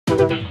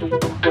We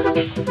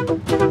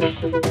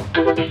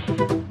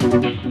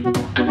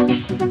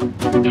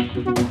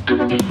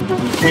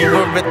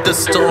were at the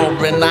store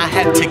and I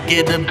had to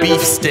get a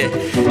beef stick.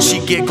 She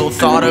giggled,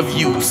 thought of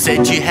you,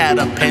 said you had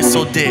a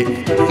pencil dick.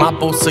 My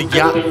boat's a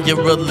yacht, you're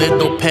a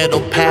little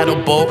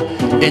paddle boat.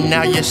 And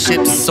now your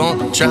ship's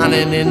sunk,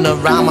 drowning in the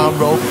rhyme I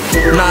wrote.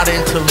 Not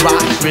into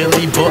rock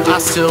really, but I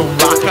still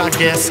rock, I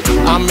guess.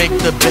 I make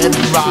the bed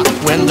rock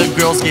when the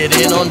girls get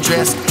in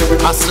undressed.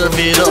 I serve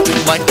it up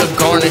like a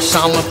garnish,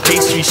 I'm a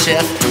pastry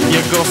chef.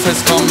 Your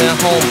girlfriend's coming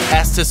home,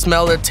 asked to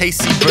smell her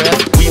tasty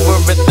breath. We were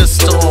at the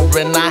store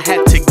and I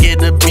had to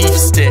get a beef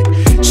stick.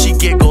 She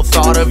giggled,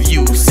 thought of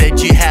you, said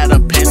you had a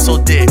pencil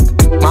dick.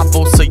 My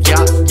boat's a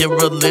yacht, you're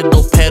a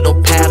little paddle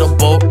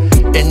boat.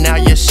 And now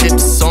your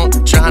ship's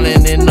sunk,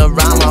 drowning in the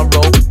rhyme I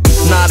wrote.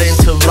 Not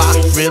into rock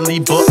really,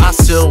 but I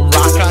still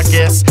rock, I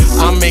guess.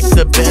 I make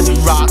the bed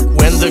rock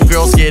when the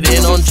girls get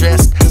in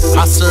undressed.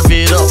 I serve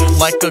it up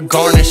like a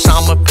garnish,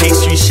 I'm a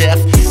pastry chef.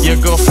 Your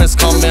girlfriend's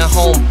coming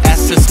home,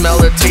 asked to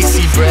smell her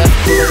tasty breath.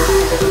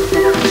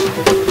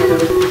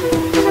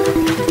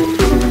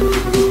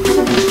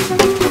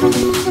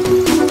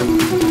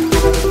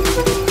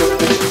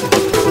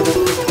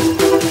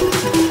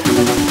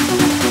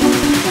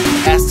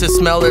 To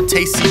smell her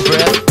tasty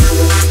breath.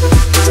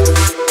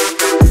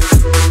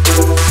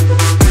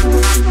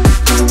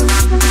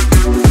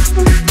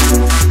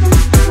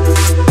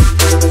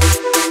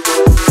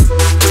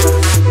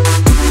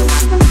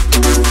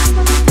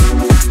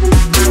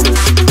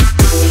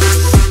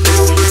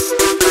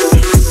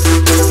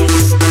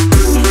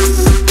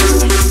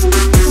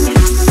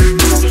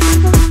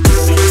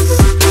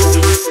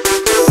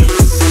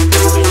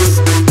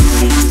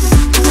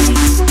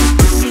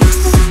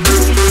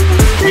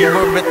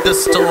 The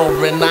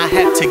store and I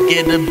had to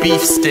get a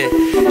beef stick.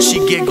 She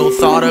giggled,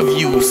 thought of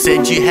you,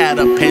 said you had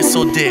a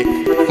pencil dick.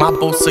 My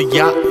boat's a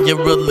yacht, you're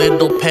a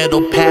little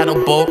paddle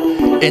boat.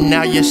 And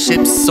now your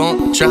ship's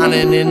sunk,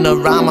 drowning in the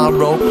rhyme I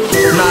wrote.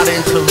 Not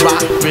into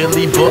rock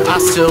really, but I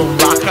still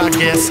rock, I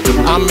guess.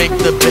 I make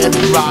the bed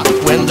rock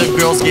when the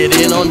girls get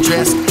in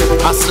undressed.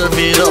 I serve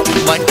it up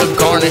like a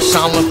garnish,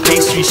 I'm a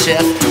pastry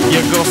chef.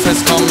 Your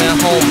girlfriend's coming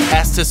home,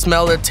 asked to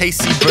smell her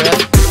tasty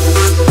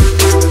breath.